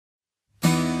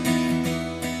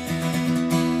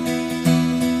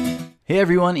Hey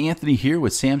everyone, Anthony here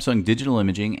with Samsung Digital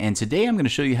Imaging, and today I'm going to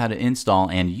show you how to install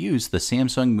and use the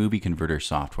Samsung Movie Converter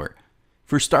software.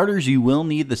 For starters, you will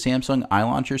need the Samsung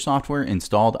iLauncher software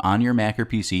installed on your Mac or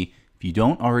PC. If you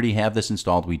don't already have this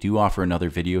installed, we do offer another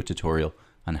video tutorial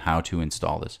on how to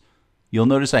install this. You'll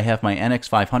notice I have my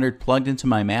NX500 plugged into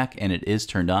my Mac and it is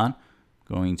turned on.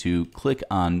 I'm going to click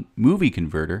on Movie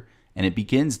Converter and it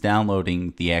begins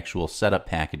downloading the actual setup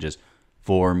packages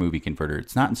for Movie Converter.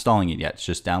 It's not installing it yet, it's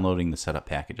just downloading the setup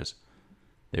packages.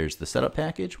 There's the setup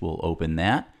package, we'll open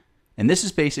that. And this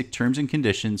is basic terms and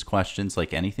conditions questions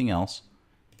like anything else.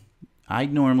 I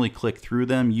normally click through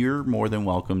them. You're more than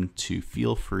welcome to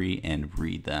feel free and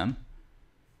read them.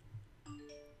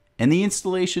 And the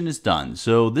installation is done.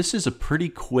 So this is a pretty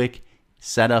quick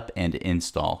setup and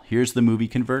install. Here's the Movie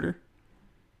Converter.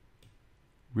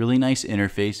 Really nice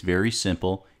interface, very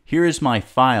simple. Here is my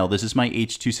file. This is my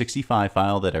H.265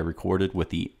 file that I recorded with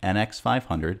the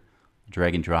NX500.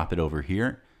 Drag and drop it over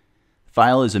here. The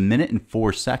file is 1 minute and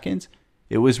 4 seconds.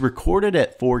 It was recorded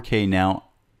at 4K. Now,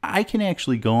 I can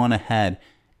actually go on ahead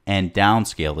and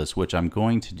downscale this, which I'm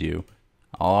going to do.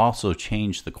 I'll also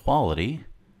change the quality.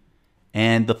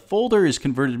 And the folder is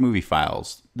converted movie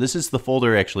files. This is the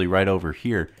folder actually right over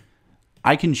here.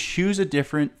 I can choose a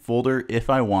different folder if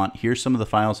I want. Here's some of the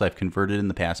files I've converted in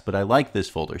the past, but I like this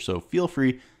folder, so feel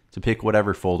free to pick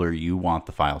whatever folder you want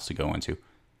the files to go into.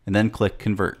 And then click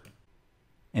Convert.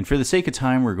 And for the sake of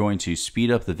time, we're going to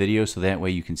speed up the video so that way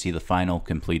you can see the final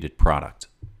completed product.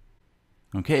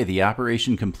 Okay, the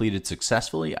operation completed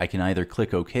successfully. I can either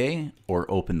click OK or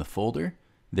open the folder.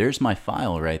 There's my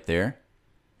file right there.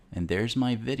 And there's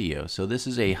my video. So this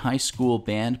is a high school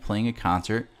band playing a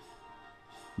concert.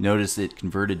 Notice it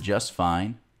converted just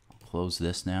fine. I'll close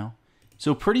this now.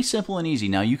 So pretty simple and easy.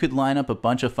 Now you could line up a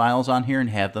bunch of files on here and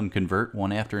have them convert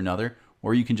one after another,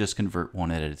 or you can just convert one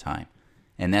at a time.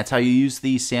 And that's how you use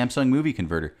the Samsung Movie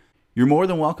Converter. You're more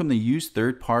than welcome to use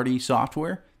third-party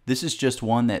software. This is just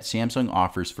one that Samsung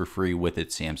offers for free with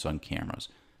its Samsung cameras.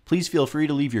 Please feel free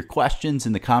to leave your questions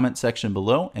in the comment section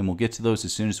below, and we'll get to those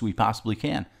as soon as we possibly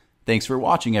can. Thanks for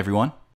watching, everyone.